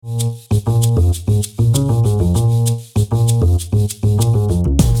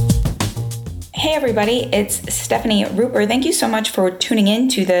everybody. It's Stephanie Ruper. Thank you so much for tuning in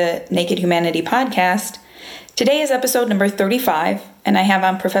to the Naked Humanity podcast. Today is episode number 35, and I have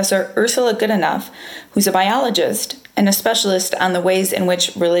on Professor Ursula Goodenough, who's a biologist and a specialist on the ways in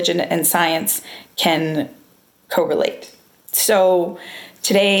which religion and science can correlate. So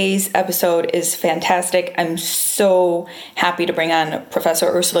today's episode is fantastic. I'm so happy to bring on Professor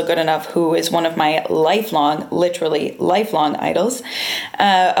Ursula Goodenough, who is one of my literally lifelong idols.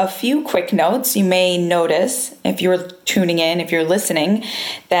 A few quick notes. You may notice, if you're tuning in, if you're listening,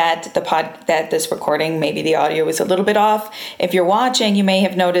 that this recording, maybe the audio is a little bit off. If you're watching, you may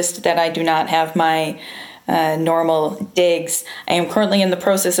have noticed that I do not have my normal digs. I am currently in the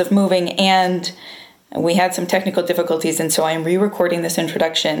process of moving, and we had some technical difficulties, and so I'm re-recording this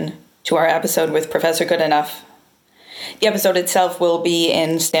introduction to our episode with Professor Goodenough. The episode itself will be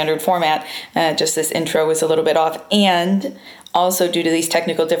in standard format, just this intro is a little bit off, and also due to these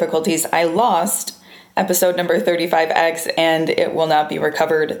technical difficulties, I lost episode number 35X, and it will not be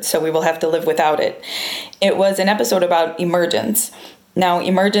recovered, so we will have to live without it. It was an episode about emergence. Now,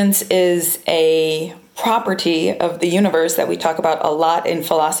 emergence is a property of the universe that we talk about a lot in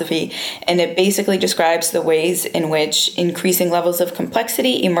philosophy, and it basically describes the ways in which increasing levels of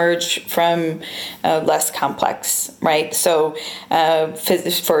complexity emerge from less complex, right? So,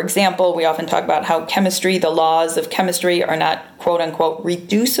 for example, we often talk about how chemistry, the laws of chemistry are not quote-unquote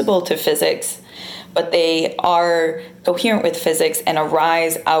reducible to physics, but they are coherent with physics and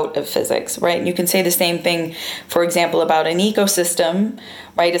arise out of physics, right? And you can say the same thing, for example, about an ecosystem,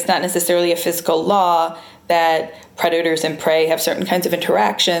 right? It's not necessarily a physical law that predators and prey have certain kinds of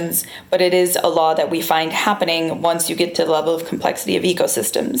interactions, but it is a law that we find happening once you get to the level of complexity of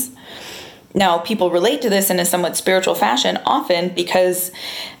ecosystems. Now, people relate to this in a somewhat spiritual fashion, often because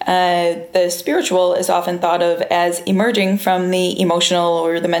the spiritual is often thought of as emerging from the emotional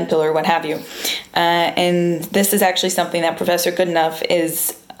or the mental or what have you. And this is actually something that Professor Goodenough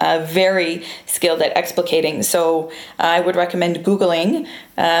is very skilled at explicating. So I would recommend Googling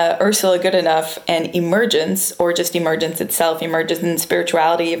Ursula Goodenough and emergence, or just emergence itself, emergence in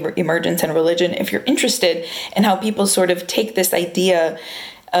spirituality, emergence in religion, if you're interested in how people sort of take this idea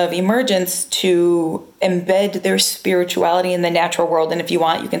of emergence to embed their spirituality in the natural world. And if you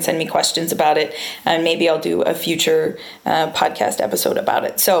want, you can send me questions about it, and maybe I'll do a future podcast episode about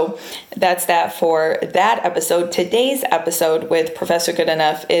it. So that's that for that episode. Today's episode with Professor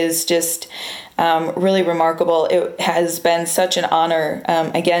Goodenough is just really remarkable. It has been such an honor,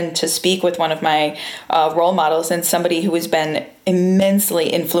 again, to speak with one of my role models and somebody who has been immensely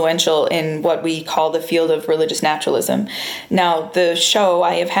influential in what we call the field of religious naturalism. Now, the show,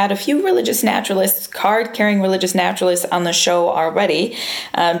 I have had a few religious naturalists, card-carrying religious naturalists on the show already.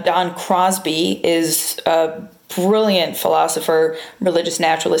 Don Crosby is a brilliant philosopher, religious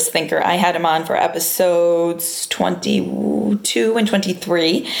naturalist thinker. I had him on for episodes 22 and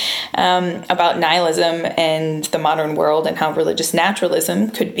 23 about nihilism and the modern world and how religious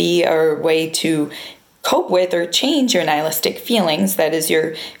naturalism could be a way to cope with or change your nihilistic feelings, that is,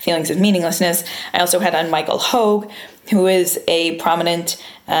 your feelings of meaninglessness. I also had on Michael Hogue, who is a prominent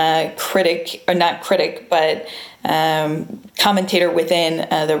critic, or not critic, but commentator within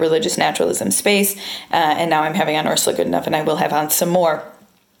the religious naturalism space. And now I'm having on Ursula Goodenough, and I will have on some more.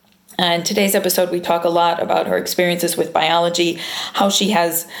 In today's episode, we talk a lot about her experiences with biology, how she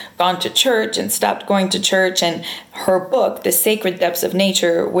has gone to church and stopped going to church, and her book, The Sacred Depths of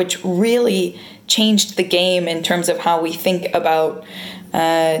Nature, which really changed the game in terms of how we think about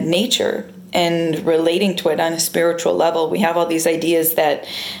nature and relating to it on a spiritual level. We have all these ideas that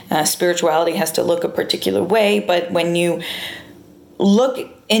spirituality has to look a particular way, but when you look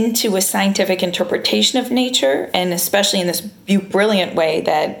into a scientific interpretation of nature, and especially in this brilliant way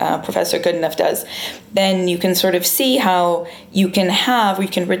that Professor Goodenough does, then you can sort of see how you can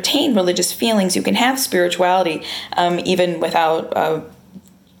retain religious feelings, you can have spirituality, even without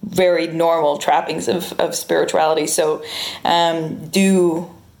very normal trappings of spirituality. So do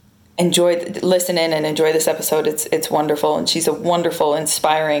listen in and enjoy this episode. It's wonderful, and she's a wonderful,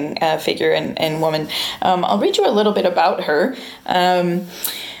 inspiring figure and woman. I'll read you a little bit about her.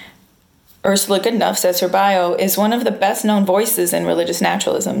 Ursula Goodenough, says her bio, is one of the best-known voices in religious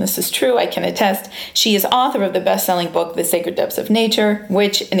naturalism. This is true, I can attest. She is author of the best-selling book, The Sacred Depths of Nature,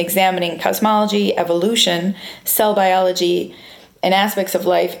 which, in examining cosmology, evolution, cell biology, and aspects of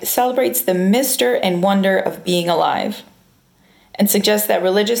life, celebrates the mystery and wonder of being alive, and suggests that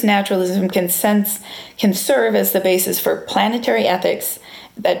religious naturalism can serve as the basis for planetary ethics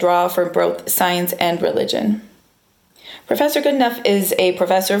that draw from both science and religion. Professor Goodenough is a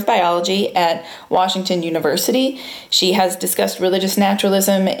professor of biology at Washington University. She has discussed religious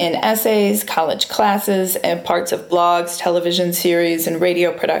naturalism in essays, college classes, and parts of blogs, television series, and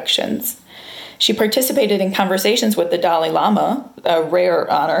radio productions. She participated in conversations with the Dalai Lama, a rare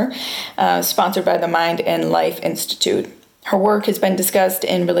honor, sponsored by the Mind and Life Institute. Her work has been discussed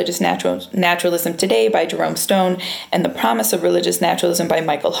in Religious Naturalism Today by Jerome Stone and The Promise of Religious Naturalism by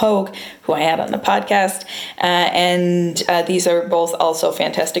Michael Hogue, who I had on the podcast. And these are both also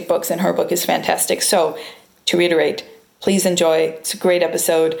fantastic books, and her book is fantastic. So, to reiterate, please enjoy. It's a great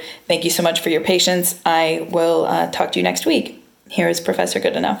episode. Thank you so much for your patience. I will talk to you next week. Here is Professor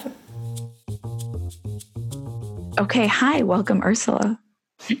Goodenough. Okay, hi. Welcome, Ursula.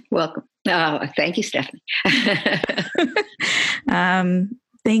 Welcome. Thank you, Stephanie.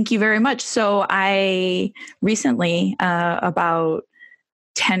 Thank you very much. So I recently, about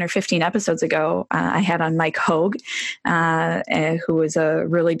 10 or 15 episodes ago, I had on Mike Hogue, who was a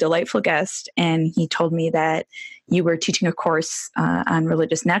really delightful guest. And he told me that you were teaching a course on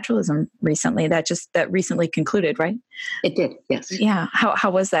religious naturalism recently. That recently concluded, right? It did, yes. Yeah. How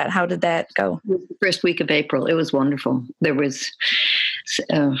was that? How did that go? It was the first week of April. It was wonderful. There was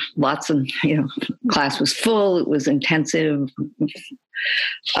lots of, class was full. It was intensive.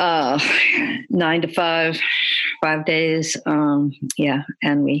 9 to 5, 5 days. And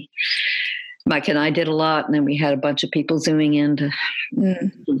Mike and I did a lot, and then we had a bunch of people zooming in to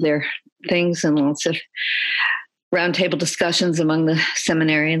do their things, and lots of roundtable discussions among the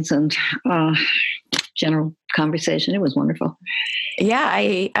seminarians and general conversation. It was wonderful. Yeah,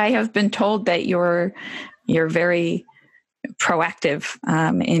 I have been told that you're very proactive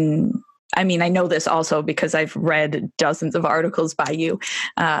I know this also because I've read dozens of articles by you,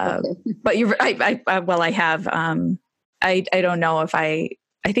 but I have. I don't know if I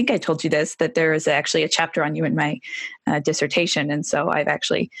think I told you this, that there is actually a chapter on you in my dissertation. And so I've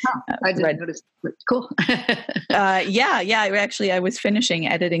actually I didn't notice. Cool. Actually, I was finishing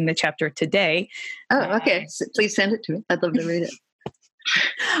editing the chapter today. Oh, okay. So please send it to me. I'd love to read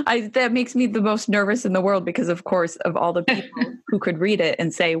it. That makes me the most nervous in the world because, of course, of all the people who could read it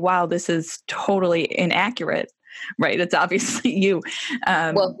and say, wow, this is totally inaccurate, right? It's obviously you.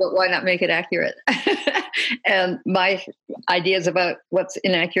 Well, but why not make it accurate? And my ideas about what's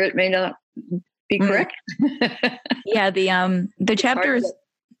inaccurate may not be correct. Yeah, the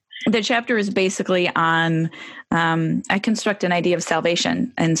chapter is basically on, I construct an idea of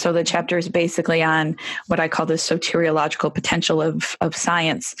salvation. And so the chapter is basically on what I call the soteriological potential of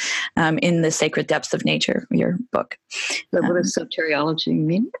science in the sacred depths of nature, your book. So what does soteriology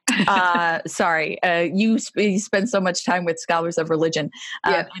mean? Sorry, you spend so much time with scholars of religion.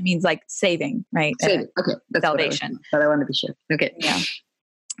 It means like saving, right? Saving. Okay. That's salvation. But I want to be sure. Okay. Yeah.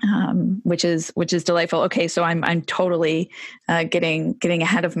 Which is delightful. Okay, so I'm totally getting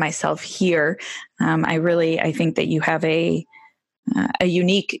ahead of myself here. I think that you have a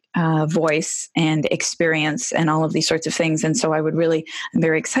unique voice and experience and all of these sorts of things. And so I'm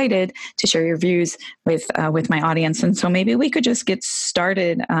very excited to share your views with my audience. And so maybe we could just get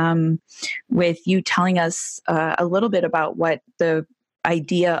started with you telling us a little bit about what the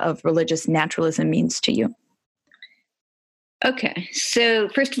idea of religious naturalism means to you. Okay. So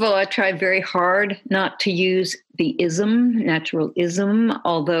first of all, I try very hard not to use the naturalism,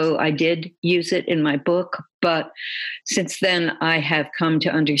 although I did use it in my book. But since then, I have come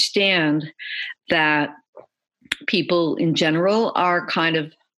to understand that people in general are kind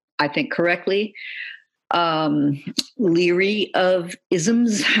of, I think correctly, leery of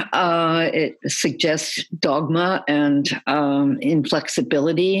isms. It suggests dogma and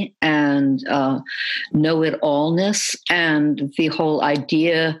inflexibility and know-it-allness, and the whole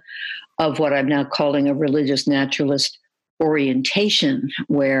idea of what I'm now calling a religious naturalist orientation,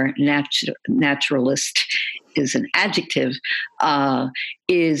 where naturalist is an adjective,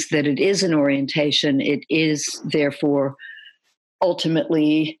 is that it is an orientation. It is therefore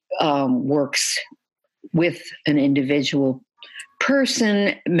ultimately works with an individual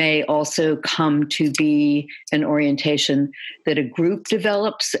person, may also come to be an orientation that a group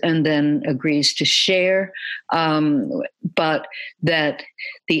develops and then agrees to share. But that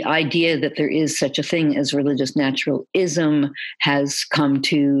the idea that there is such a thing as religious naturalism has come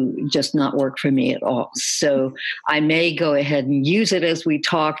to just not work for me at all. So I may go ahead and use it as we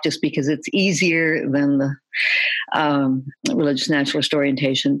talk just because it's easier than the religious naturalist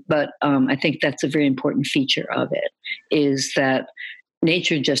orientation. But I think that's a very important feature of it, is that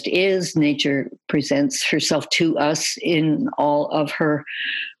nature just is. Nature presents herself to us in all of her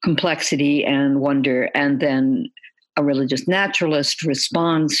complexity and wonder, and then a religious naturalist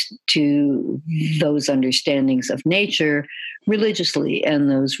responds to those understandings of nature religiously,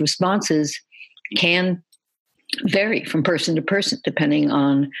 and those responses can vary from person to person, depending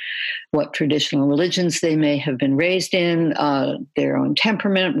on what traditional religions they may have been raised in, their own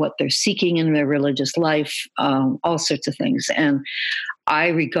temperament, what they're seeking in their religious life, all sorts of things. And I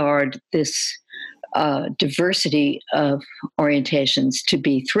regard this diversity of orientations to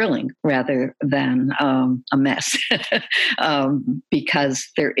be thrilling rather than a mess, because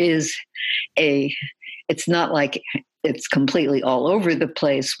there is it's not like it's completely all over the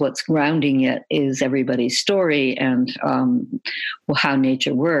place. What's grounding it is everybody's story and how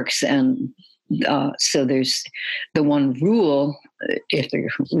nature works. And so there's the one rule,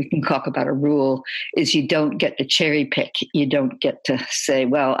 we can talk about a rule, is you don't get to cherry pick. You don't get to say,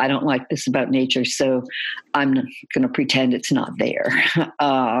 well, I don't like this about nature, so I'm going to pretend it's not there.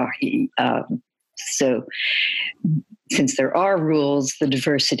 So since there are rules, the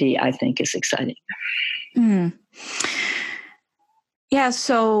diversity, I think, is exciting. Mm. Yeah,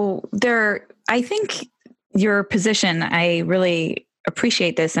 so I think your position, I really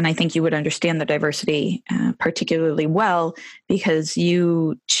appreciate this, and I think you would understand the diversity particularly well because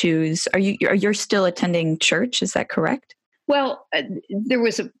you choose. You're still attending church? Is that correct? Well, there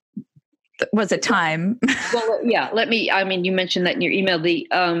was a time. Well, yeah. You mentioned that in your email.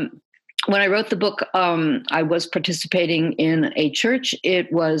 When I wrote the book, I was participating in a church.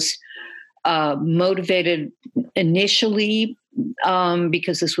 It was motivated initially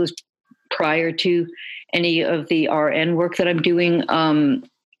because this was prior to any of the RN work that I'm doing,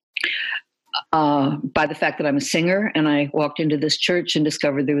 by the fact that I'm a singer. And I walked into this church and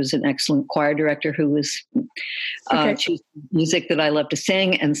discovered there was an excellent choir director who was choosing music that I love to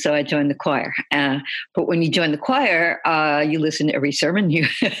sing. And so I joined the choir. But when you join the choir, you listen to every sermon.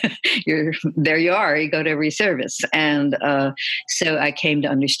 There you are. You go to every service. And so I came to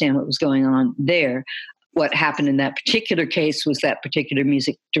understand what was going on there. What happened in that particular case was that particular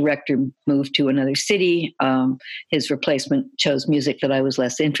music director moved to another city. His replacement chose music that I was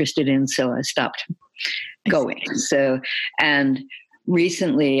less interested in, so I stopped going. And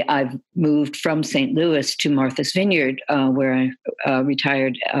recently I've moved from St. Louis to Martha's Vineyard, where I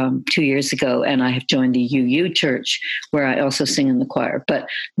retired 2 years ago, and I have joined the UU Church, where I also sing in the choir. But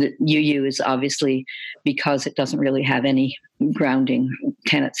the UU is obviously, because it doesn't really have any grounding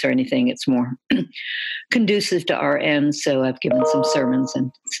tenets or anything, it's more conducive to RN. So I've given some sermons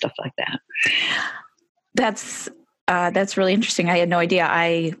and stuff like that. That's really interesting. I had no idea.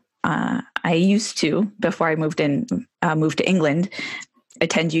 I used to, before I moved to England,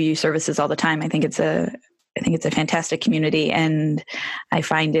 attend UU services all the time. I think it's a fantastic community, and I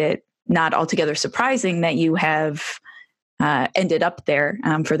find it not altogether surprising that you have ended up there.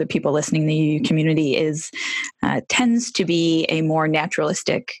 For the people listening, the UU community tends to be a more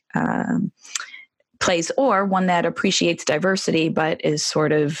naturalistic place, or one that appreciates diversity, but is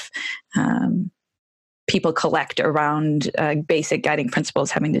sort of people collect around basic guiding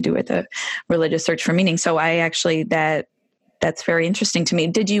principles having to do with a religious search for meaning. So that's very interesting to me.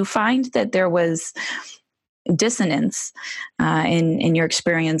 Did you find that there was dissonance in your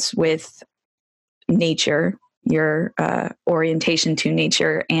experience with nature, your orientation to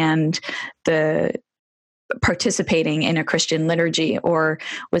nature, and the participating in a Christian liturgy? Or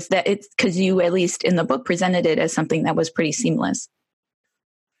was that it's because you, at least in the book, presented it as something that was pretty seamless?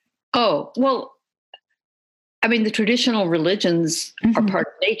 Oh, well, I mean, the traditional religions are part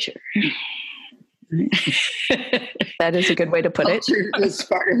of nature. That is a good way to put it. It's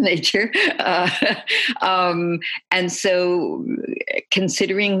part of nature. And so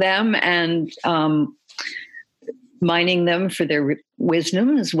considering them and mining them for their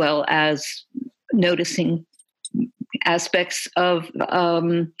wisdom, as well as noticing aspects of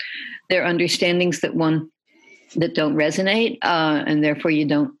their understandings that don't resonate, and therefore you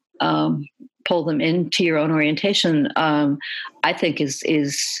don't pull them into your own orientation, I think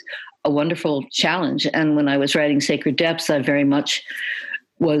is a wonderful challenge. And when I was writing Sacred Depths, I very much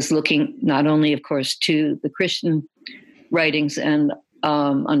was looking not only, of course, to the Christian writings and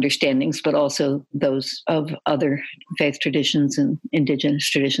understandings, but also those of other faith traditions and indigenous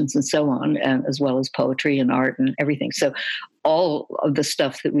traditions and so on, and as well as poetry and art and everything. So all of the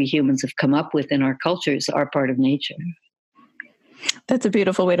stuff that we humans have come up with in our cultures are part of nature. That's a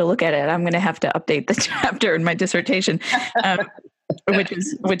beautiful way to look at it. I'm going to have to update the chapter in my dissertation,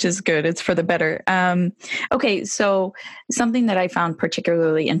 which is good. It's for the better. Okay, so something that I found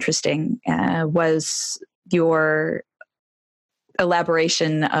particularly interesting was your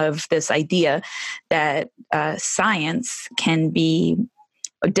elaboration of this idea that science can be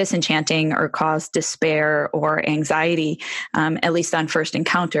disenchanting or cause despair or anxiety, at least on first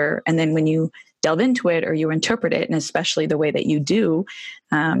encounter. And then when you delve into it or you interpret it, and especially the way that you do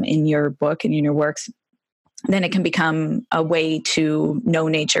in your book and in your works, then it can become a way to know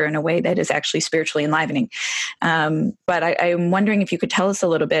nature in a way that is actually spiritually enlivening. But I'm wondering if you could tell us a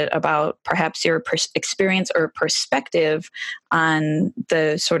little bit about perhaps your experience or perspective on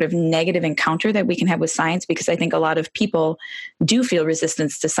the sort of negative encounter that we can have with science, because I think a lot of people do feel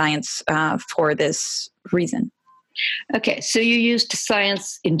resistance to science for this reason. Okay, so you used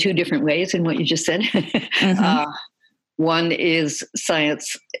science in two different ways in what you just said. Mm-hmm. One is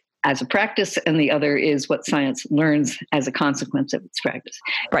science as a practice, and the other is what science learns as a consequence of its practice.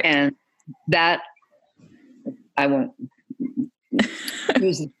 Right. And that, I won't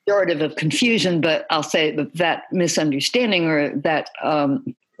use the pejorative of confusion, but I'll say that misunderstanding or that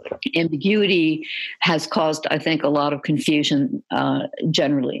ambiguity has caused, I think, a lot of confusion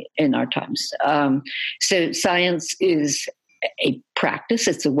generally in our times. So science is a practice.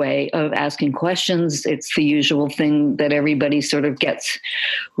 It's a way of asking questions. It's the usual thing that everybody sort of gets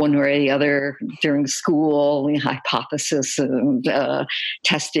one way or the other during school, hypothesis and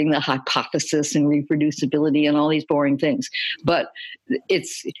testing the hypothesis and reproducibility and all these boring things. But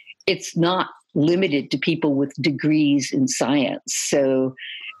it's not limited to people with degrees in science. So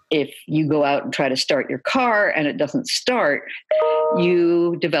if you go out and try to start your car and it doesn't start,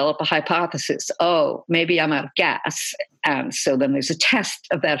 you develop a hypothesis. Oh, maybe I'm out of gas. And so then there's a test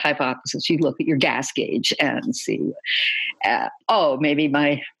of that hypothesis. You look at your gas gauge and see, oh, maybe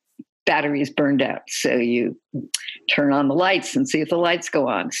my battery is burned out. So you turn on the lights and see if the lights go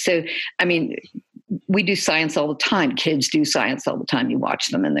on. So, I mean, we do science all the time. Kids do science all the time. You watch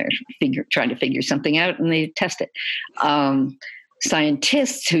them and they're trying to figure something out and they test it.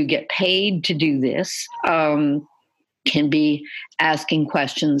 Scientists who get paid to do this can be asking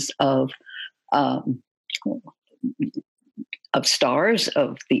questions of stars,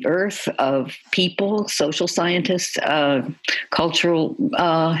 of the earth, of people, social scientists, cultural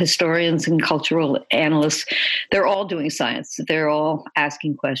historians, and cultural analysts. They're all doing science. They're all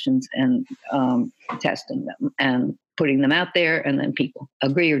asking questions and testing them and putting them out there, and then people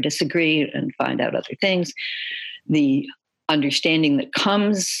agree or disagree and find out other things. The understanding that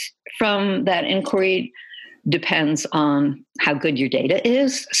comes from that inquiry depends on how good your data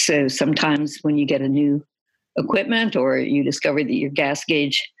is. So sometimes when you get a new equipment or you discover that your gas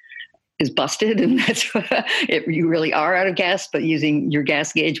gauge is busted and that's you really are out of gas, but using your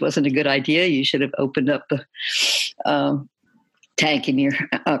gas gauge wasn't a good idea. You should have opened up the tank in your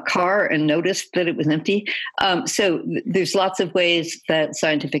car and noticed that it was empty. So there's lots of ways that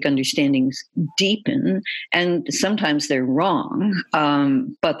scientific understandings deepen, and sometimes they're wrong,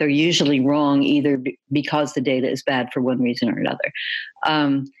 but they're usually wrong either because the data is bad for one reason or another.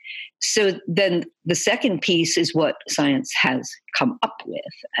 So then the second piece is what science has come up with.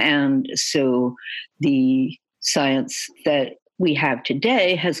 And so the science that we have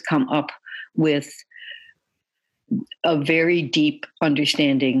today has come up with a very deep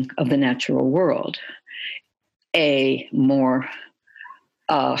understanding of the natural world, a more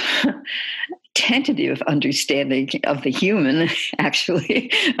tentative understanding of the human,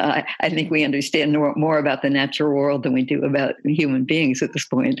 actually. I think we understand more about the natural world than we do about human beings at this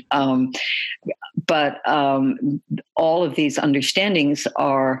point. But all of these understandings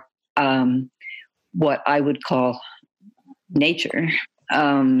are what I would call nature.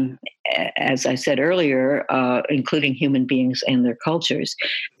 As I said earlier, including human beings and their cultures.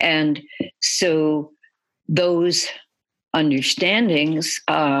 And so those understandings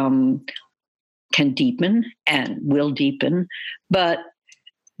can deepen and will deepen, but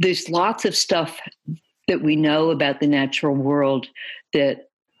there's lots of stuff that we know about the natural world that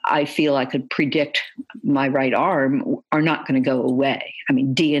I feel I could predict my right arm are not going to go away. I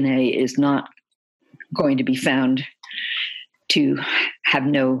mean, DNA is not going to be found to have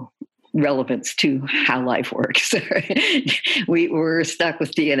no relevance to how life works. We're stuck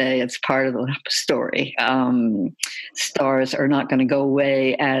with DNA. It's part of the story. Stars are not going to go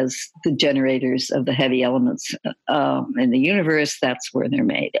away as the generators of the heavy elements in the universe. That's where they're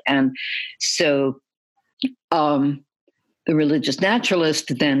made. And so the religious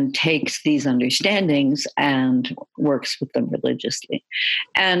naturalist then takes these understandings and works with them religiously.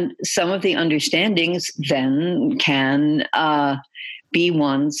 And some of the understandings then can be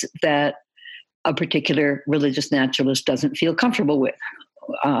ones that a particular religious naturalist doesn't feel comfortable with.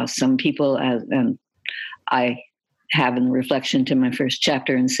 Some people, and I have in the reflection to my first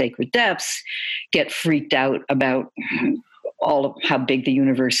chapter in Sacred Depths, get freaked out about all of how big the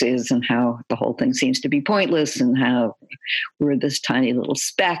universe is and how the whole thing seems to be pointless and how we're this tiny little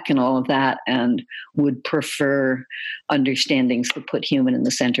speck and all of that, and would prefer understandings that put human in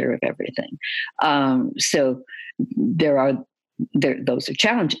the center of everything. So those are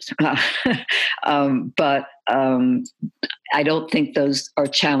challenges. But I don't think those are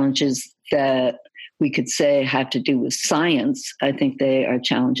challenges that we could say have to do with science. I think they are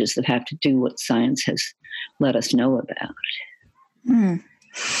challenges that have to do what science has let us know about.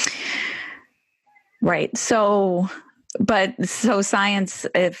 Right. So science,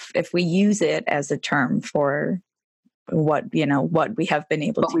 if we use it as a term for what we have been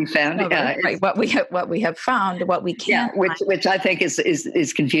able to, we found, right? What we have found, what we can't, which I think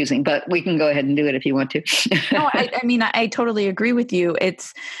is confusing. But we can go ahead and do it if you want to. No, I mean, I totally agree with you.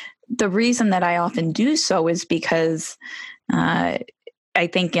 It's the reason that I often do so is because I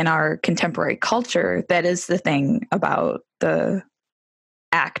think in our contemporary culture, that is the thing about the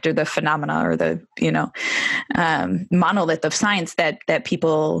act or the phenomena or the monolith of science that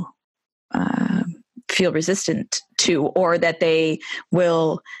people feel resistant to, or that they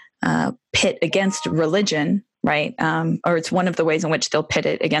will pit against religion, right? Or it's one of the ways in which they'll pit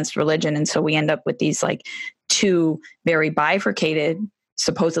it against religion. And so we end up with these like two very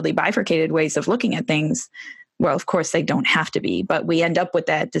supposedly bifurcated ways of looking at things. Well, of course they don't have to be, but we end up with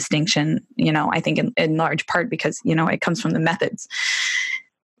that distinction, I think in large part because, it comes from the methods,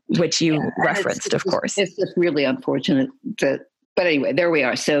 which you referenced, of course. It's just really unfortunate but anyway, there we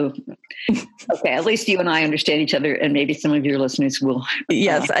are. So, okay, at least you and I understand each other, and maybe some of your listeners will.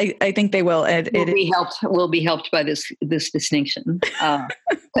 Yes, I think they will. Will be helped by this distinction,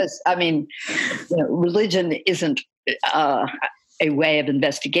 because I mean, religion isn't a way of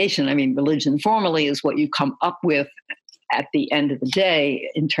investigation. I mean, religion formally is what you come up with at the end of the day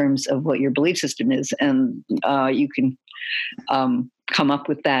in terms of what your belief system is, and you can come up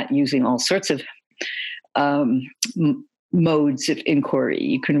with that using all sorts of modes of inquiry.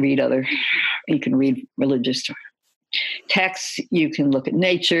 You can read religious texts, you can look at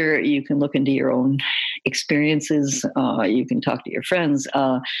nature, you can look into your own experiences, you can talk to your friends,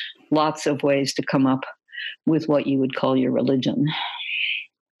 lots of ways to come up with what you would call your religion.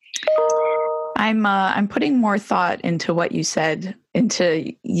 I'm putting more thought into what you said,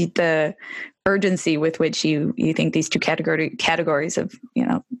 into the urgency with which you think these two categories of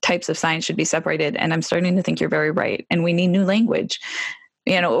types of science should be separated, and I'm starting to think you're very right. And we need new language.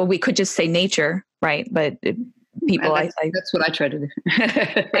 We could just say nature, right? But people, that's what I try to do.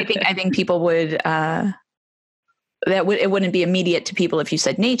 I think people would. It wouldn't be immediate to people if you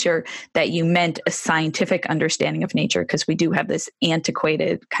said nature that you meant a scientific understanding of nature, because we do have this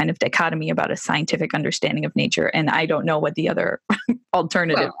antiquated kind of dichotomy about a scientific understanding of nature, and I don't know what the other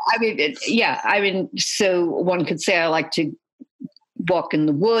alternative. Well, so one could say I like to walk in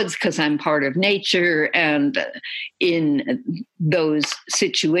the woods because I'm part of nature, and in those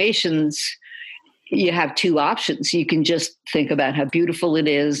situations, you have two options. You can just think about how beautiful it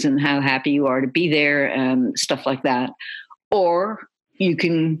is and how happy you are to be there and stuff like that. Or you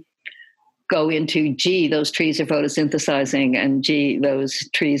can go into, gee, those trees are photosynthesizing, and gee, those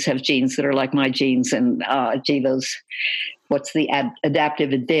trees have genes that are like my genes, and gee, what's the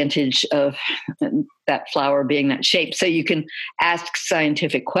adaptive advantage of that flower being that shape? So you can ask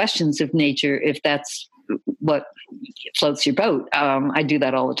scientific questions of nature if that's what floats your boat. I do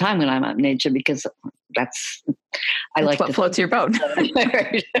that all the time when I'm out in nature, because that's what floats your boat.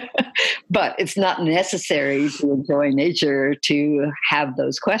 But it's not necessary to enjoy nature to have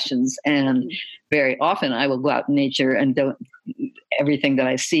those questions. And very often I will go out in nature and everything that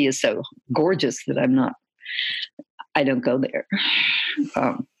I see is so gorgeous that I don't go there.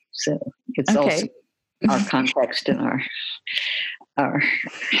 So it's also our context and our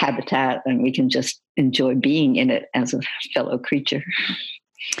habitat, and we can just enjoy being in it as a fellow creature.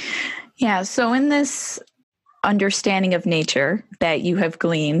 Yeah. So in this understanding of nature that you have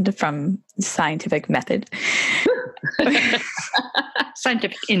gleaned from scientific method,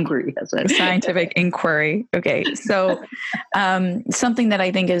 scientific inquiry. Scientific inquiry. Okay. So something that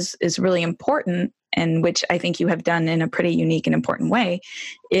I think is really important, and which I think you have done in a pretty unique and important way,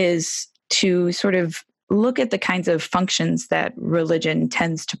 is to sort of look at the kinds of functions that religion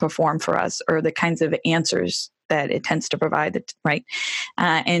tends to perform for us, or the kinds of answers that it tends to provide, right?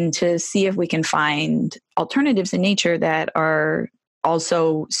 And to see if we can find alternatives in nature that are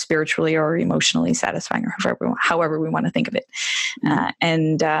also spiritually or emotionally satisfying, or however we want to think of it.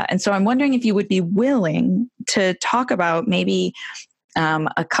 And so I'm wondering if you would be willing to talk about maybe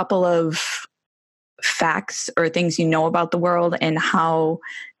a couple of facts or things you know about the world and how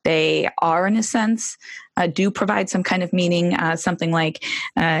they are, in a sense, do provide some kind of meaning. Something like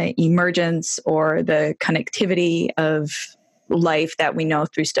emergence or the connectivity of life that we know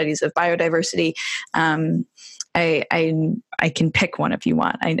through studies of biodiversity. I can pick one if you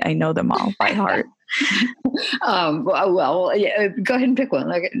want. I know them all by heart. Yeah, go ahead and pick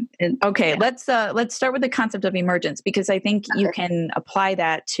one. Okay, yeah. Let's start with the concept of emergence, because I think you can apply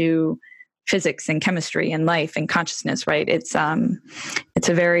that to physics and chemistry and life and consciousness, right? It's a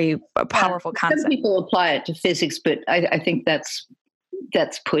very powerful concept. Some people apply it to physics, but I think that's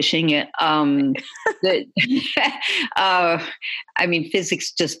pushing it. I mean,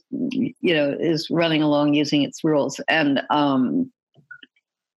 physics just is running along using its rules, and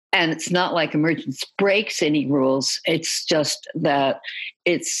it's not like emergence breaks any rules. It's just that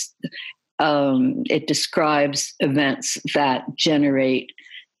it describes events that generate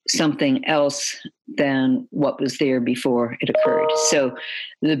something else than what was there before it occurred. So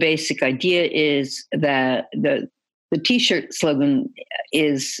the basic idea is that the T-shirt slogan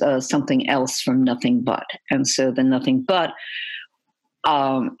is something else from nothing but. And so the nothing but,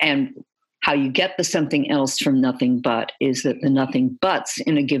 and how you get the something else from nothing but is that the nothing buts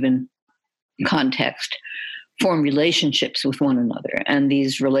in a given context form relationships with one another. And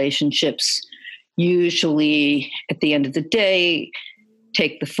these relationships usually, at the end of the day,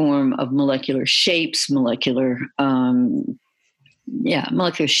 take the form of molecular shapes, molecular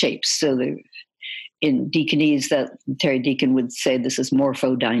shapes. So in Deaconese, that Terry Deacon would say this is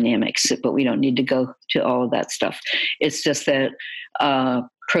morphodynamics, but we don't need to go to all of that stuff. It's just that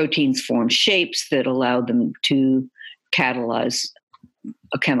proteins form shapes that allow them to catalyze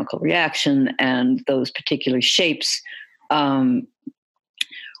a chemical reaction, and those particular shapes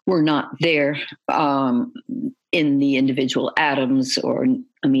were not there in the individual atoms or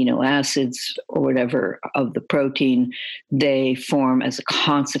amino acids or whatever of the protein. They form as a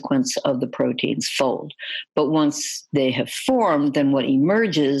consequence of the protein's fold. But once they have formed, then what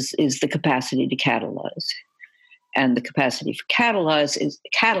emerges is the capacity to catalyze. And the capacity for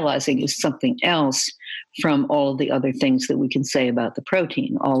catalyzing is something else from all the other things that we can say about the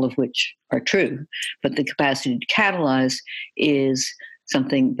protein, all of which are true. But the capacity to catalyze is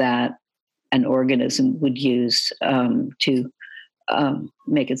something that an organism would use to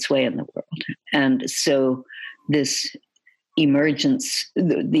make its way in the world. And so this emergence,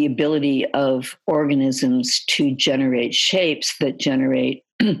 the ability of organisms to generate shapes that generate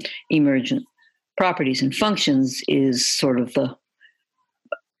emergent properties and functions, is sort of the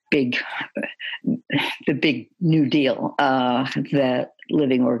big new deal that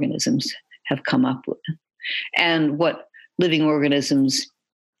living organisms have come up with. And what living organisms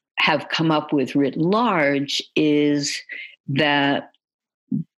have come up with writ large is that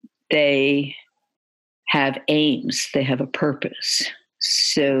they have aims, they have a purpose.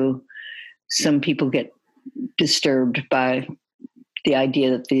 So some people get disturbed by the idea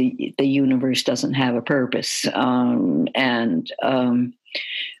that the universe doesn't have a purpose, and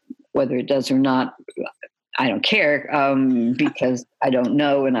whether it does or not, I don't care, because I don't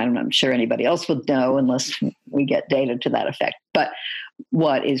know, and I'm sure anybody else would know unless we get data to that effect. But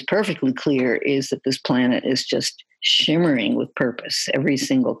what is perfectly clear is that this planet is just shimmering with purpose. Every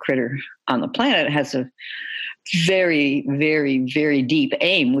single critter on the planet has a very, very, very deep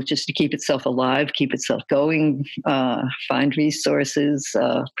aim, which is to keep itself alive, keep itself going, find resources,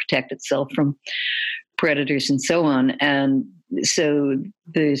 protect itself from predators and so on. And so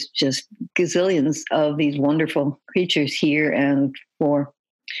there's just gazillions of these wonderful creatures here, and for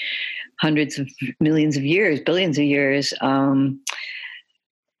hundreds of millions of years, billions of years,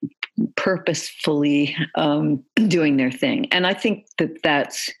 purposefully doing their thing. And I think that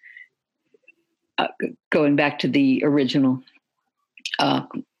that's going back to the original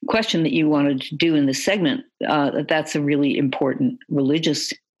question that you wanted to do in this segment, that's a really important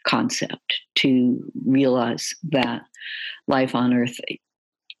religious concept, to realize that life on Earth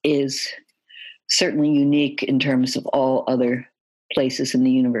is certainly unique in terms of all other places in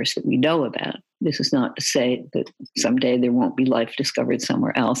the universe that we know about. This is not to say that someday there won't be life discovered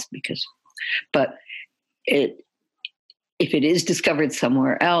somewhere else, but if it is discovered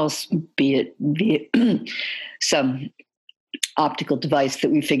somewhere else, be it some optical device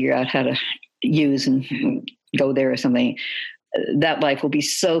that we figure out how to use and go there or something, that life will be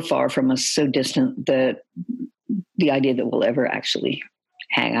so far from us, so distant, that the idea that we'll ever actually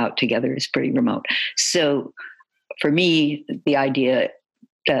hang out together is pretty remote. So for me, the idea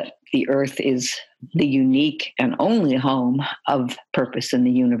that the Earth is the unique and only home of purpose in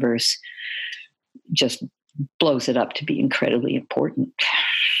the universe just blows it up to be incredibly important.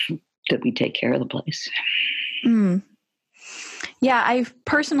 that we take care of the place. Mm. Yeah, I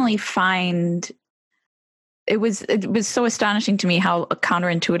personally find it was so astonishing to me how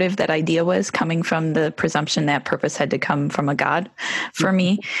counterintuitive that idea was, coming from the presumption that purpose had to come from a God for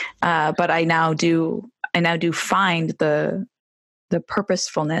me. But I now do find the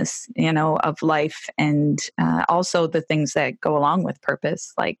purposefulness, of life, and also the things that go along with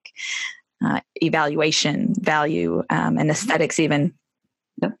purpose, like evaluation, value, and aesthetics, even.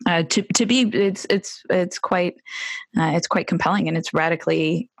 To be, it's quite compelling, and it's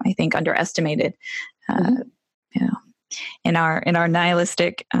radically, I think, underestimated. In our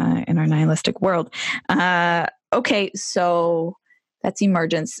nihilistic world. Okay, so that's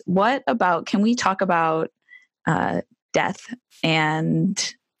emergence. What about? Can we talk about death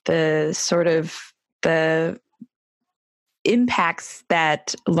and the sort of the impacts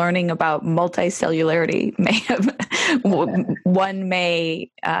that learning about multicellularity may have? one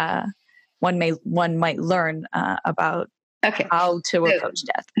might learn about. Okay. How to approach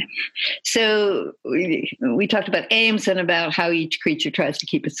death. So we talked about aims and about how each creature tries to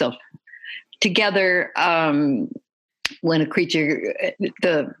keep itself together. When a creature,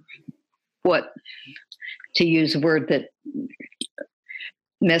 to use a word that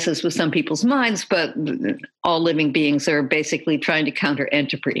messes with some people's minds, but all living beings are basically trying to counter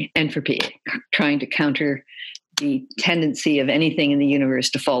entropy, trying to counter the tendency of anything in the universe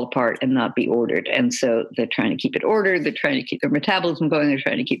to fall apart and not be ordered. And so they're trying to keep it ordered. They're trying to keep their metabolism going. They're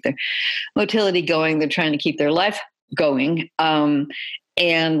trying to keep their motility going. They're trying to keep their life going.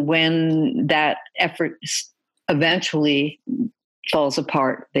 And when that effort eventually falls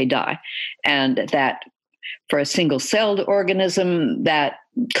apart, they die. And that, for a single-celled organism, that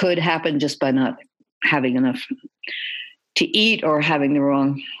could happen just by not having enough to eat, or having the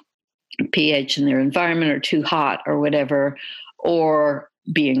wrong pH in their environment, or too hot or whatever, or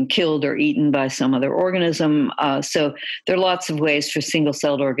being killed or eaten by some other organism. So there are lots of ways for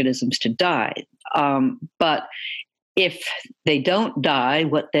single-celled organisms to die. But if they don't die,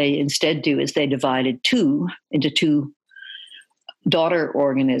 what they instead do is they divide into two daughter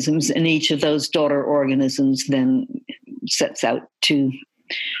organisms, and each of those daughter organisms then sets out to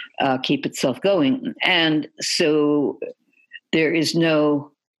keep itself going. And so there is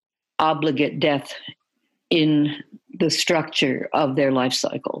no obligate death in the structure of their life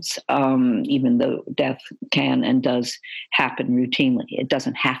cycles, even though death can and does happen routinely. It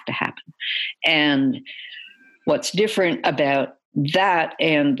doesn't have to happen. And what's different about that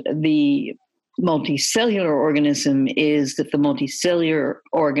and the multicellular organism is that the multicellular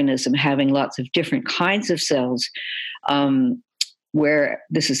organism, having lots of different kinds of cells, where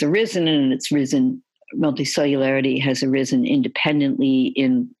this has arisen, and it's risen, multicellularity has arisen independently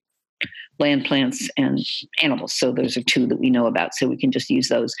in land plants and animals. So those are two that we know about. So we can just use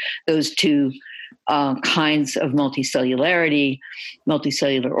those two kinds of multicellularity.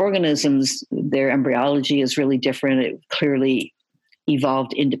 Multicellular organisms, their embryology is really different. It clearly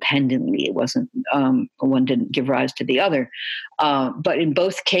evolved independently. It wasn't, one didn't give rise to the other. But in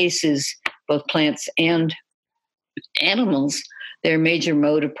both cases, both plants and animals, their major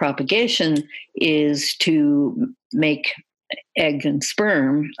mode of propagation is to make egg and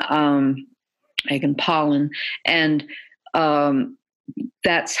sperm, egg and pollen. And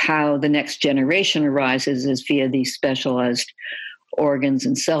that's how the next generation arises, is via these specialized organs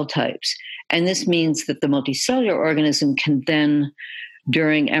and cell types. And this means that the multicellular organism can then,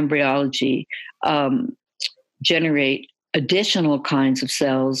 during embryology, generate additional kinds of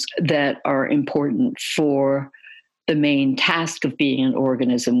cells that are important for the main task of being an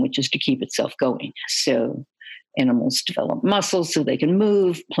organism, which is to keep itself going. So animals develop muscles so they can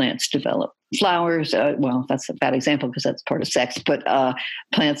move. Plants develop flowers. Well, that's a bad example because that's part of sex, but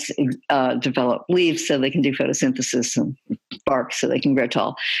plants develop leaves so they can do photosynthesis, and bark so they can grow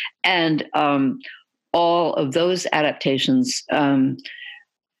tall. And all of those adaptations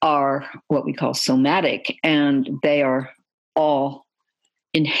are what we call somatic, and they are all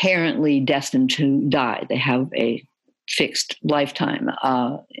inherently destined to die. They have a fixed lifetime.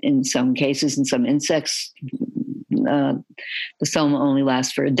 In some cases, in some insects, the soma only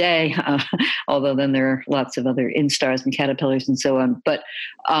lasts for a day, although then there are lots of other instars and caterpillars and so on. But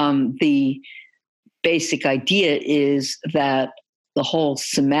the basic idea is that the whole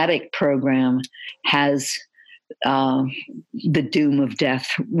somatic program has the doom of death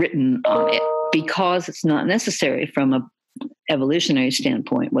written on it, because it's not necessary from a evolutionary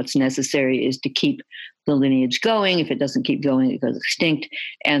standpoint. What's necessary is to keep the lineage going. If it doesn't keep going, it goes extinct.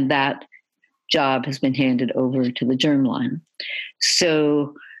 And that job has been handed over to the germline.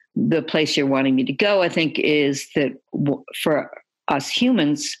 So the place you're wanting me to go, I think, is that for us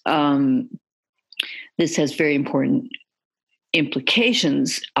humans, this has very important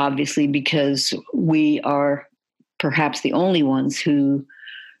implications, obviously, because we are perhaps the only ones who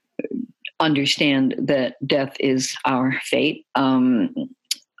understand that death is our fate.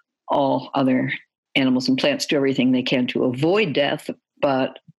 All other animals and plants do everything they can to avoid death,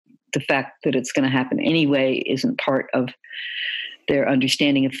 but the fact that it's going to happen anyway isn't part of their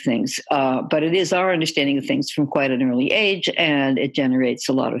understanding of things. But it is our understanding of things from quite an early age, and it generates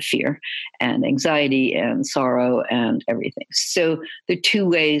a lot of fear and anxiety and sorrow and everything. So there are two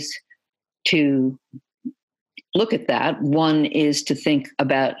ways to look at that. One is to think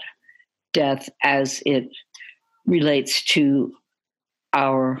about death as it relates to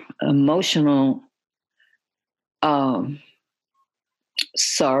our emotional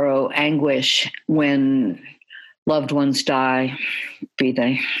sorrow, anguish when loved ones die, be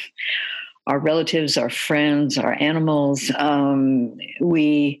they our relatives, our friends, our animals.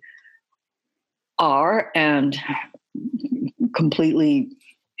 We are and completely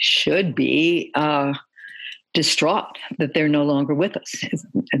should be distraught that they're no longer with us,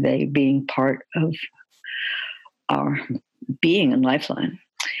 they being part of our being and lifeline.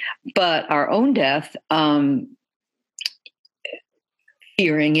 But our own death,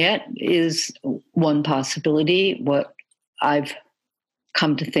 fearing it is one possibility. What I've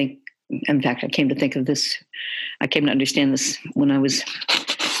come to think, in fact, I came to understand this when I was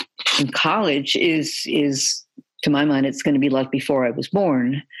in college, is to my mind, it's going to be like before I was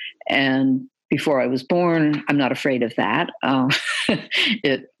born. And before I was born, I'm not afraid of that.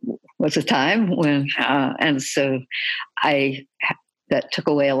 It was a time when, and so that took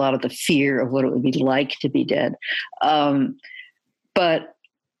away a lot of the fear of what it would be like to be dead. But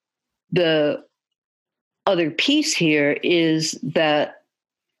the other piece here is that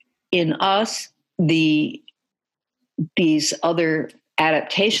in us, these other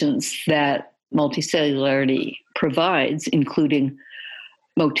adaptations that multicellularity provides, including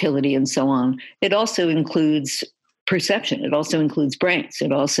motility and so on, it also includes perception. It also includes brains.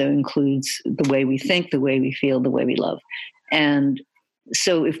 It also includes the way we think, the way we feel, the way we love. And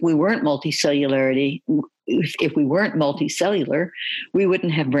so if we weren't multicellularity, if we weren't multicellular, we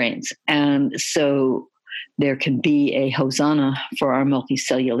wouldn't have brains. And so there can be a hosanna for our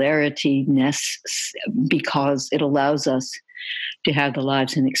multicellularity-ness because it allows us to have the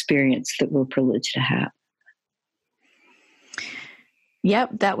lives and experience that we're privileged to have.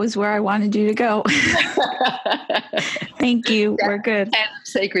 Yep, that was where I wanted you to go. Thank you. We're good. And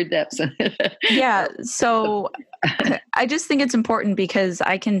sacred depths. Yeah. So I just think it's important because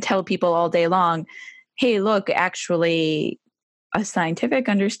I can tell people all day long, hey, look, actually, a scientific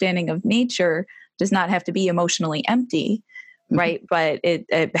understanding of nature does not have to be emotionally empty, right? But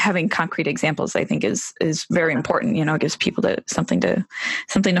having concrete examples, I think, is very important. You know, it gives people something to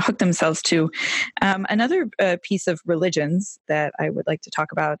hook themselves to. Another piece of religions that I would like to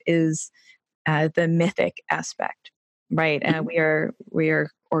talk about is the mythic aspect, right? We are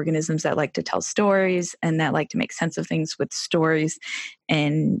organisms that like to tell stories and that like to make sense of things with stories.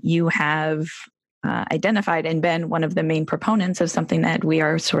 And you have identified and been one of the main proponents of something that we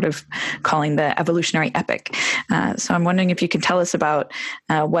are sort of calling the evolutionary epic. So I'm wondering if you can tell us about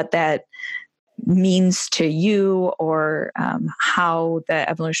what that means to you, or how the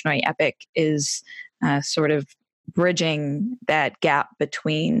evolutionary epic is sort of bridging that gap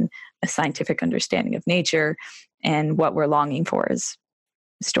between a scientific understanding of nature and what we're longing for as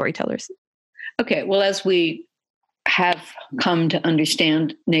storytellers. Okay, well, as we have come to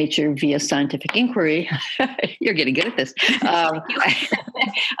understand nature via scientific inquiry, you're getting good at this.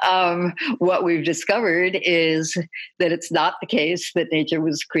 What we've discovered is that it's not the case that nature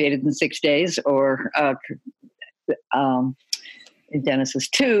was created in 6 days, or in Genesis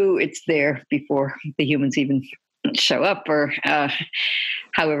 2, it's there before the humans even show up, or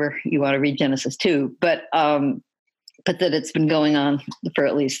however you want to read Genesis 2. But that it's been going on for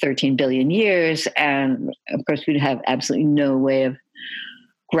at least 13 billion years. And of course, we have absolutely no way of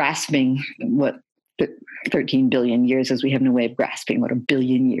grasping what 13 billion years is. We have no way of grasping what a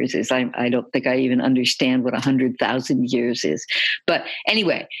billion years is. I don't think I even understand what 100,000 years is. But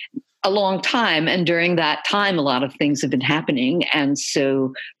anyway, a long time. And during that time, a lot of things have been happening. And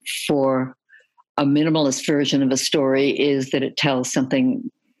so for a minimalist version of a story is that it tells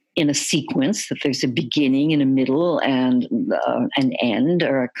something in a sequence, that there's a beginning and a middle and an end,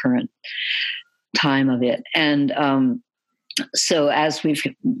 or a current time of it. And so as we've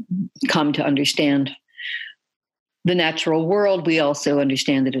come to understand the natural world, we also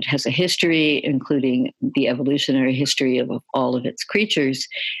understand that it has a history, including the evolutionary history of all of its creatures,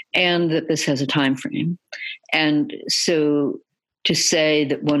 and that this has a time frame. And so to say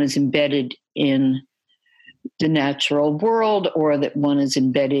that one is embedded in the natural world or that one is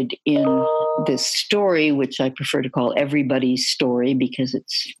embedded in this story, which I prefer to call everybody's story because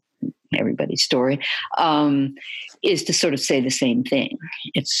it's everybody's story, is to sort of say the same thing.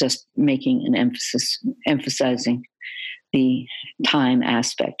 It's just making an emphasizing the time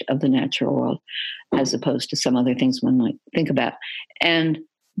aspect of the natural world as opposed to some other things one might think about. And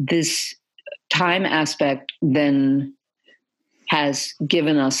this time aspect then has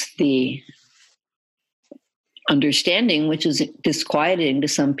given us the understanding, which is disquieting to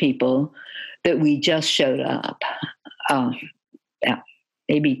some people, that we just showed up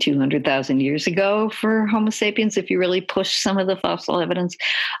maybe 200,000 years ago for Homo sapiens, if you really push some of the fossil evidence,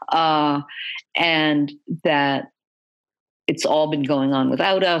 and that it's all been going on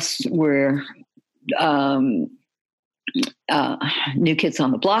without us. We're new kids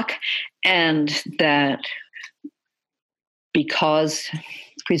on the block, and that because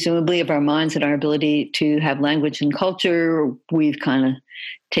presumably of our minds and our ability to have language and culture, we've kind of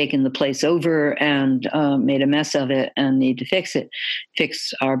taken the place over and made a mess of it and need to fix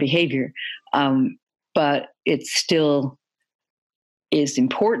our behavior. But it still is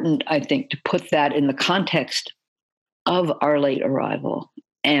important, I think, to put that in the context of our late arrival.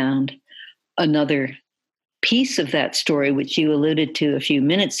 And another piece of that story, which you alluded to a few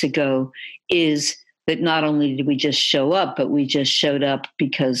minutes ago, is that not only did we just show up, but we just showed up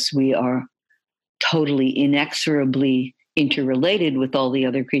because we are totally inexorably interrelated with all the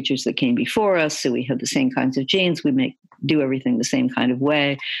other creatures that came before us. So we have the same kinds of genes. We do everything the same kind of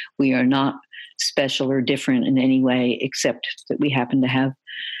way. We are not special or different in any way, except that we happen to have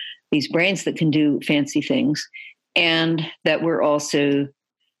these brains that can do fancy things. And that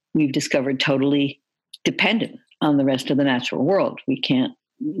we've discovered, totally dependent on the rest of the natural world. We can't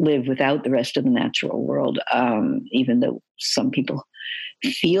live without the rest of the natural world, even though some people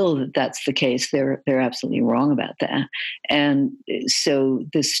feel that that's the case. They're absolutely wrong about that. And so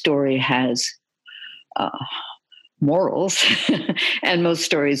this story has morals, and most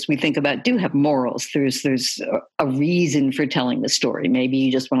stories we think about do have morals. There's a reason for telling the story. Maybe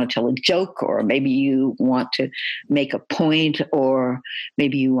you just want to tell a joke, or maybe you want to make a point, or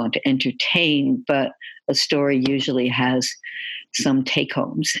maybe you want to entertain, but a story usually has some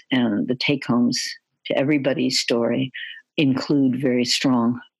take-homes, and the take-homes to everybody's story include very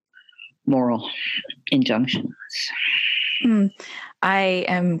strong moral injunctions. I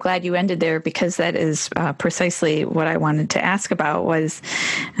am glad you ended there, because that is precisely what I wanted to ask about. Was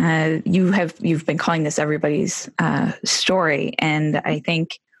you've been calling this everybody's story, and I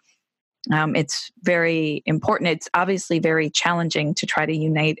think it's very important. It's obviously very challenging to try to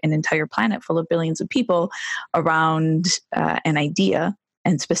unite an entire planet full of billions of people around an idea,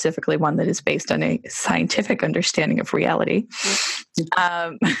 and specifically one that is based on a scientific understanding of reality.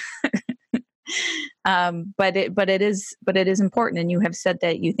 But it is important, and you have said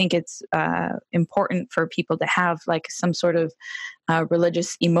that you think it's important for people to have like some sort of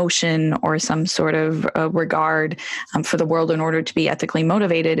religious emotion or some sort of regard for the world in order to be ethically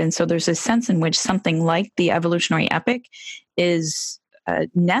motivated. And so there's a sense in which something like the evolutionary epic is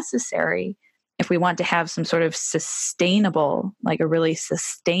necessary if we want to have some sort of sustainable, like a really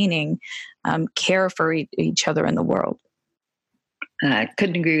sustaining care for each other in the world. I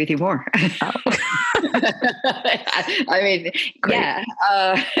couldn't agree with you more. Oh. I mean, great.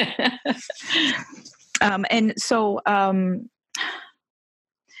 Yeah. And so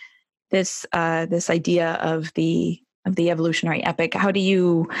this idea of the evolutionary epic, how do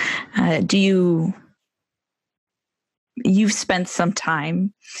you you've spent some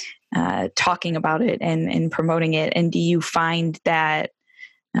time talking about it and promoting it, and do you find that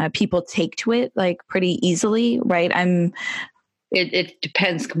people take to it like pretty easily? Right. It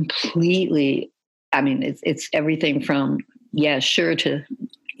depends completely. I mean, it's everything from yeah, sure to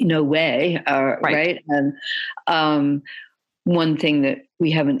no way, right? And one thing that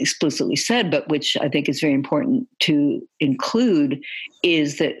we haven't explicitly said, but which I think is very important to include,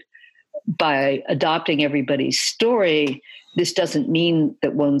 is that by adopting everybody's story, this doesn't mean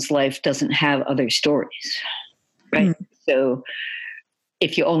that one's life doesn't have other stories, right? Mm. So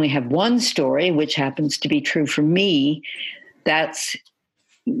if you only have one story, which happens to be true for me,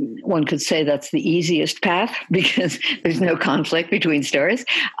 one could say that's the easiest path because there's no conflict between stories.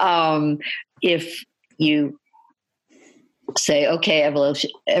 If you say, okay,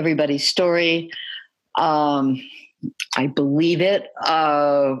 everybody's story, I believe it,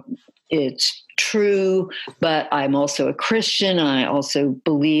 it's true, but I'm also a Christian. I also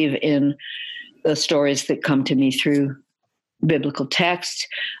believe in the stories that come to me through biblical texts.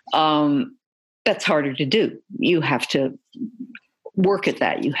 That's harder to do. You have to work at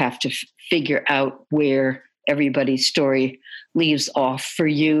that. You have to figure out where everybody's story leaves off for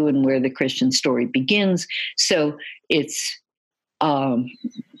you and where the Christian story begins. So it's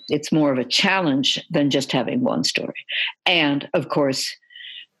more of a challenge than just having one story. And of course,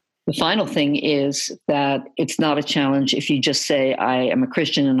 the final thing is that it's not a challenge if you just say, I am a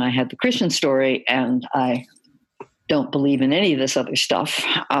Christian and I have the Christian story and I don't believe in any of this other stuff.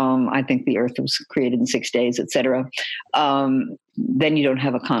 I think the earth was created in 6 days, et cetera. Then you don't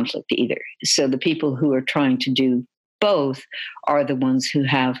have a conflict either. So the people who are trying to do both are the ones who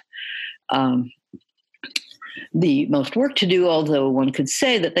have the most work to do, although one could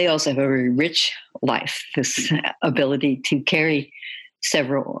say that they also have a very rich life, this ability to carry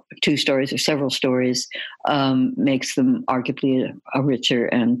two stories or several stories makes them arguably a richer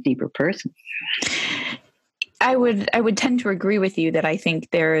and deeper person. I would tend to agree with you that I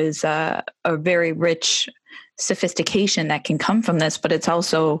think there is a very rich sophistication that can come from this, but it's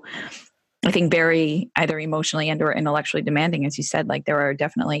also, I think, very either emotionally and or intellectually demanding, as you said. Like there are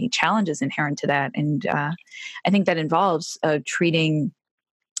definitely challenges inherent to that, and I think that involves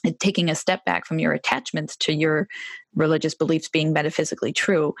taking a step back from your attachments to your religious beliefs being metaphysically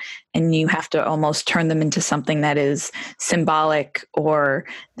true, and you have to almost turn them into something that is symbolic or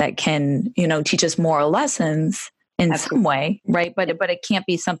that can, teach us moral lessons in some way, right? But it can't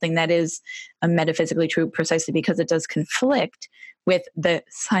be something that is metaphysically true precisely because it does conflict with the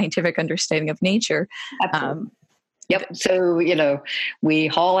scientific understanding of nature. Yep. So, we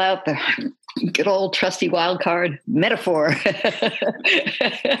haul out the good old trusty wild card metaphor.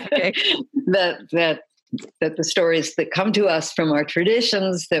 Okay. That the stories that come to us from our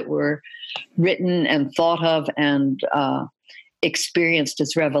traditions that were written and thought of and experienced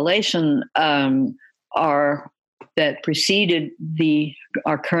as revelation that preceded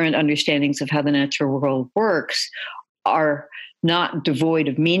our current understandings of how the natural world works are not devoid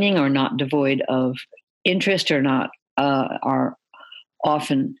of meaning or not devoid of interest or not are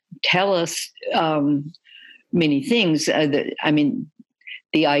often tell us many things.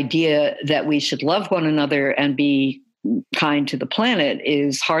 The idea that we should love one another and be kind to the planet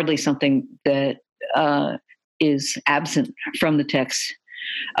is hardly something that is absent from the texts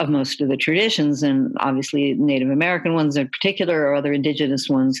of most of the traditions, and obviously Native American ones in particular or other indigenous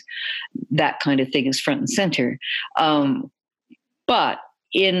ones. That kind of thing is front and center. But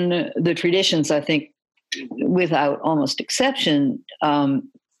in the traditions, I think, without almost exception,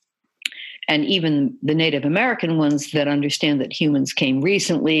 and even the Native American ones that understand that humans came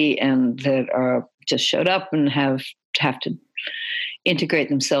recently and that are just showed up and have to integrate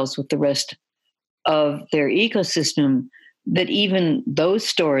themselves with the rest of their ecosystem, that even those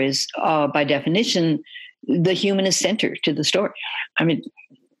stories, by definition, the human is center to the story.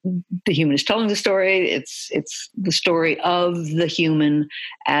 The human is telling the story. It's the story of the human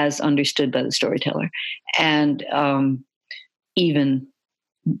as understood by the storyteller. And even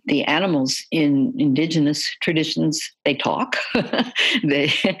the animals in indigenous traditions, they talk,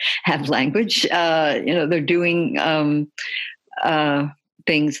 they have language, they're doing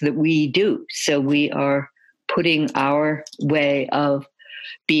things that we do. So we are putting our way of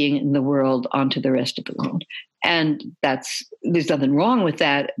being in the world onto the rest of the world. And there's nothing wrong with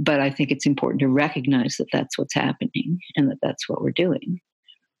that, but I think it's important to recognize that that's what's happening and that that's what we're doing.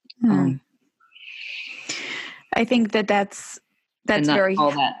 I think that's very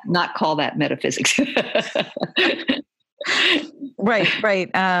not call that metaphysics. Right.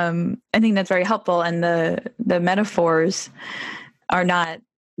 I think that's very helpful, and the metaphors are not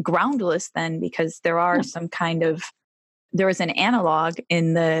groundless then, because there is an analog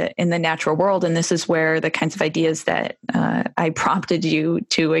in the natural world, and this is where the kinds of ideas that I prompted you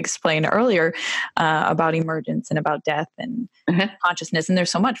to explain earlier about emergence and about death and consciousness, and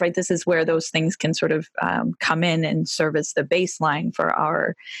there's so much, right? This is where those things can sort of come in and serve as the baseline for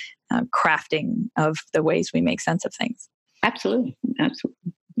our crafting of the ways we make sense of things. Absolutely.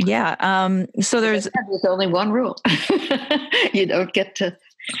 Yeah. So there's only one rule: you don't get to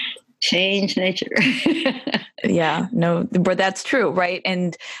change nature. Yeah, no, but that's true, right?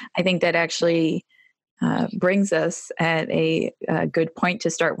 And I think that actually brings us at a good point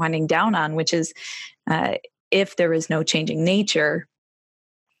to start winding down on, which is if there is no changing nature,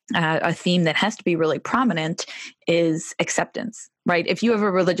 a theme that has to be really prominent is acceptance, right? If you have a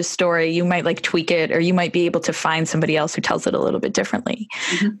religious story, you might tweak it, or you might be able to find somebody else who tells it a little bit differently.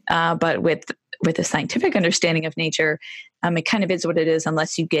 But with a scientific understanding of nature, it kind of is what it is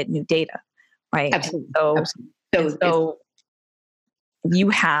unless you get new data, right? Absolutely. So you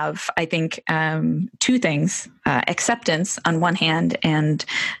have, I think, two things, acceptance on one hand and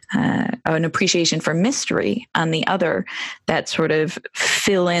an appreciation for mystery on the other, that sort of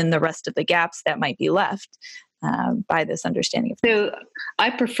fill in the rest of the gaps that might be left by this understanding of So I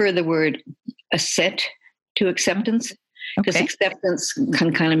prefer the word assent to acceptance, because acceptance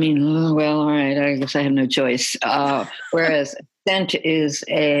can kind of mean, oh, well, all right, I guess I have no choice. Whereas assent is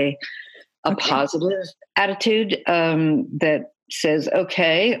a positive attitude that says,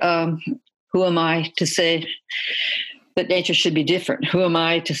 okay, who am I to say that nature should be different? Who am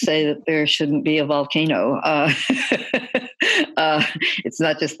I to say that there shouldn't be a volcano? It's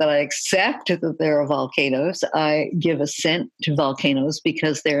not just that I accept that there are volcanoes. I give assent to volcanoes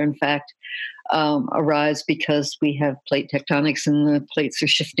because they're in fact arise because we have plate tectonics and the plates are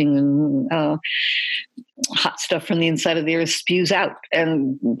shifting and hot stuff from the inside of the earth spews out.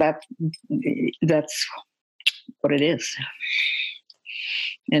 And that's what it is.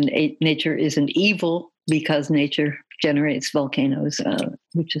 And nature isn't evil because nature generates volcanoes,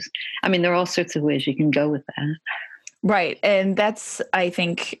 which is, I mean, there are all sorts of ways you can go with that. Right. And that's, I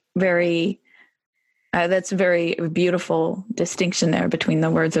think, that's a very beautiful distinction there between the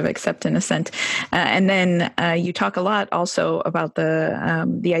words of accept and assent. And then you talk a lot also about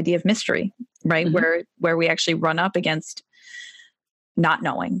the idea of mystery, right? Mm-hmm. Where we actually run up against not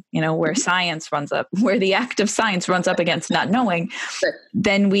knowing, where science runs up, where the act of science runs up against not knowing, sure.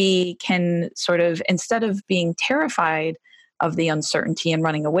 Then we can sort of, instead of being terrified of the uncertainty and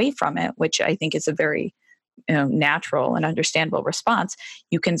running away from it, which I think is a very natural and understandable response,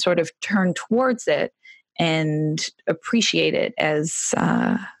 you can sort of turn towards it and appreciate it as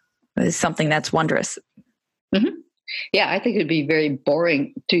something that's wondrous. Mm-hmm. Yeah, I think it'd be very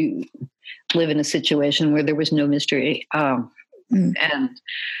boring to live in a situation where there was no mystery. And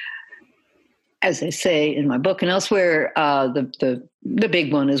as I say in my book and elsewhere, the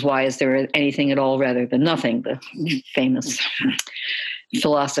big one is, why is there anything at all rather than nothing? The famous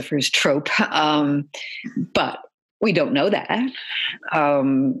philosopher's trope. But we don't know that.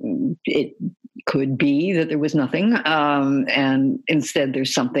 It could be that there was nothing, and instead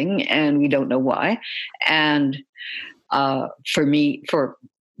there's something, and we don't know why. And for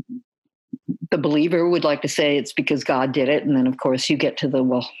the believer would like to say it's because God did it. And then, of course, you get to the,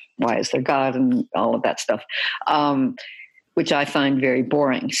 well, why is there God and all of that stuff, which I find very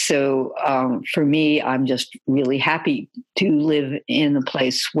boring. So for me, I'm just really happy to live in a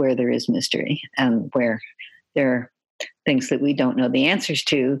place where there is mystery and where there are things that we don't know the answers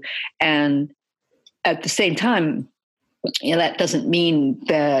to. And at the same time, that doesn't mean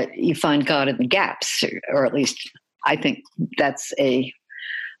that you find God in the gaps, or at least I think that's an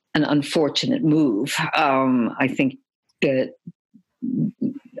unfortunate move. I think that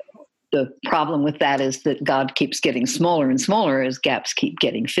the problem with that is that God keeps getting smaller and smaller as gaps keep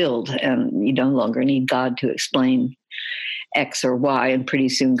getting filled, and you no longer need God to explain X or Y, and pretty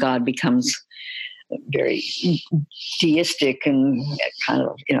soon God becomes very deistic and kind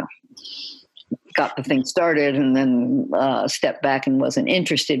of, got the thing started and then stepped back and wasn't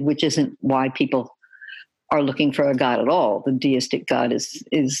interested, which isn't why people are looking for a God at all. The deistic God is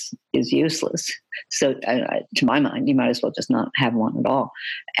useless. So to my mind, you might as well just not have one at all.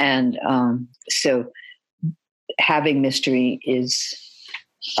 And so having mystery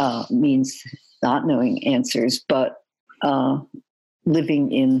means not knowing answers, but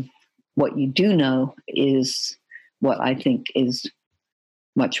living in what you do know is what I think is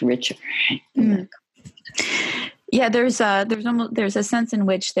much richer. Mm. Yeah, there's a sense in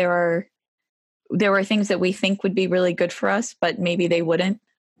which there are things that we think would be really good for us, but maybe they wouldn't,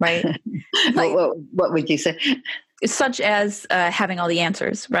 right? Like, what would you say? Such as having all the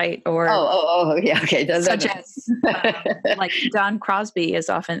answers, right? Or yeah, okay. Such as like Don Crosby is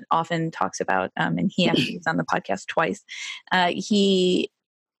often talks about, and he actually is on the podcast twice. He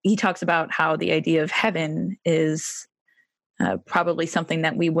talks about how the idea of heaven is probably something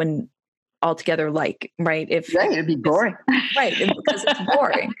that we wouldn't altogether like, right? It'd be boring, right? Because it's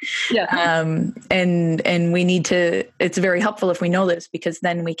boring. Yeah. And we need to. It's very helpful if we know this, because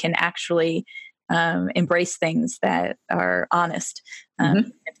then we can actually embrace things that are honest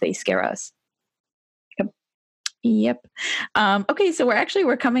if they scare us. Yep. Okay, so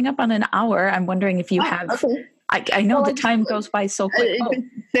we're coming up on an hour. I'm wondering if you have. Okay. I know the time goes by so quick.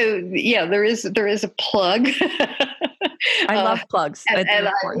 So yeah, there is a plug. I love plugs. And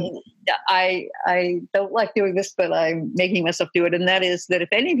I don't like doing this, but I'm making myself do it. And that is that if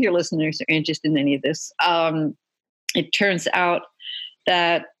any of your listeners are interested in any of this, it turns out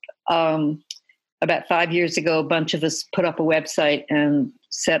that about 5 years ago, a bunch of us put up a website and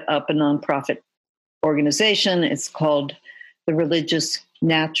set up a nonprofit organization. It's called the the Religious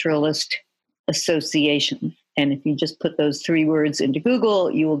Naturalist Association. And if you just put those 3 words into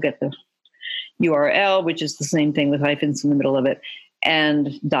Google, you will get the URL, which is the same thing with hyphens in the middle of it,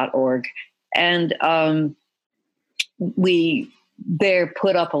 and .org. And we there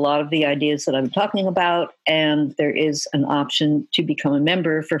put up a lot of the ideas that I'm talking about, and there is an option to become a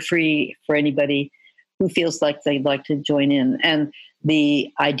member for free for anybody who feels like they'd like to join in. And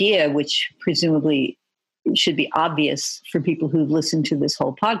the idea, which presumably should be obvious for people who've listened to this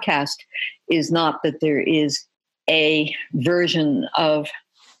whole podcast, is not that there is a version of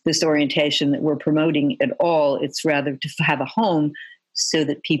this orientation that we're promoting at all. It's rather to have a home so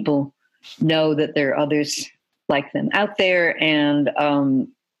that people know that there are others like them out there and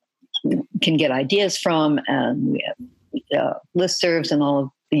can get ideas from. And we have listservs and all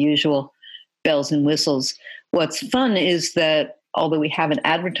of the usual bells and whistles. What's fun is that although we haven't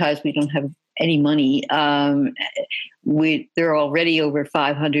advertised, we don't have any money. There are already over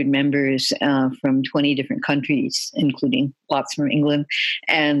 500 members from 20 different countries, including lots from England.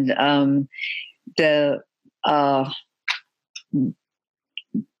 And the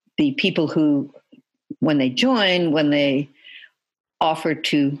people who, when they join, when they offer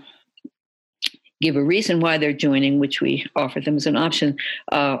to give a reason why they're joining, which we offer them as an option,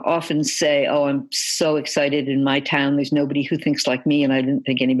 often say, oh, I'm so excited in my town. There's nobody who thinks like me, and I didn't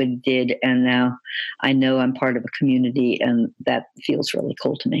think anybody did. And now I know I'm part of a community, and that feels really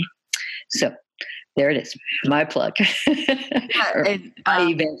cool to me. So there it is, my plug. My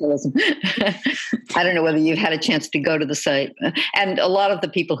evangelism. I don't know whether you've had a chance to go to the site. And a lot of the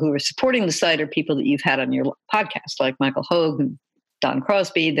people who are supporting the site are people that you've had on your podcast, like Michael Hogue and Don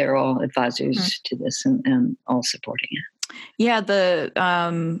Crosby. They're all advisors to this and all supporting it. Yeah,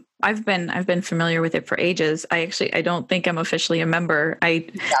 I've been familiar with it for ages. I don't think I'm officially a member. I'm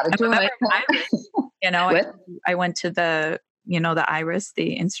a member of IRIS. I went to the IRIS,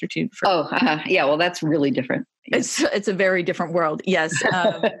 the Institute for. Yeah. Well, that's really different. It's a very different world. Yes.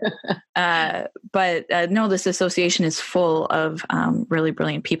 But no, this association is full of really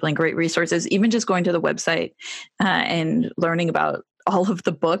brilliant people and great resources. Even just going to the website and learning about all of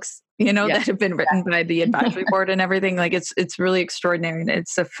the books, that have been written by the advisory board and everything. Like it's really extraordinary. And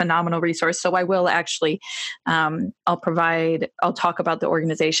it's a phenomenal resource. So I will actually, I'll talk about the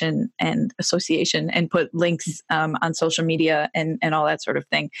organization and association and put links on social media and all that sort of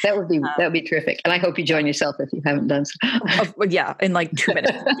thing. That would be terrific. And I hope you join yourself if you haven't done so. Yeah. In like 2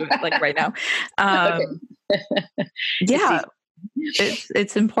 minutes, like right now. Okay. Yeah,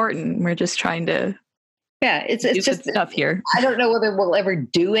 it's important. We're just trying to, it's just stuff here. I don't know whether we'll ever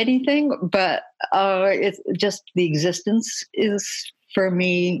do anything, but it's just the existence is for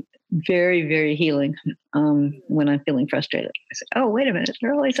me very, very healing. When I'm feeling frustrated, I say, "Oh, wait a minute!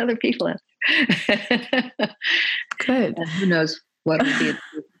 There are all these other people out there." Good. And who knows what will be?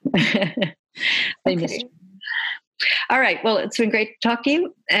 Okay. All right. Well, it's been great to talk to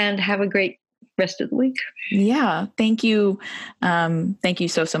you, and have a great rest of the week. Yeah. Thank you. Thank you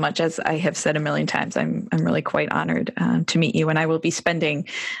so much. As I have said a million times, I'm really quite honored to meet you, and I will be spending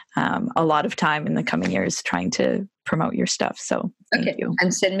a lot of time in the coming years trying to promote your stuff. So thank you.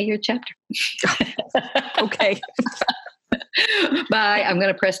 And send me your chapter. Okay. Bye. I'm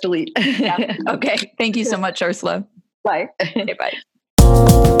going to press delete. Yeah. Okay. Thank you so much, Ursula. Bye. Okay, bye.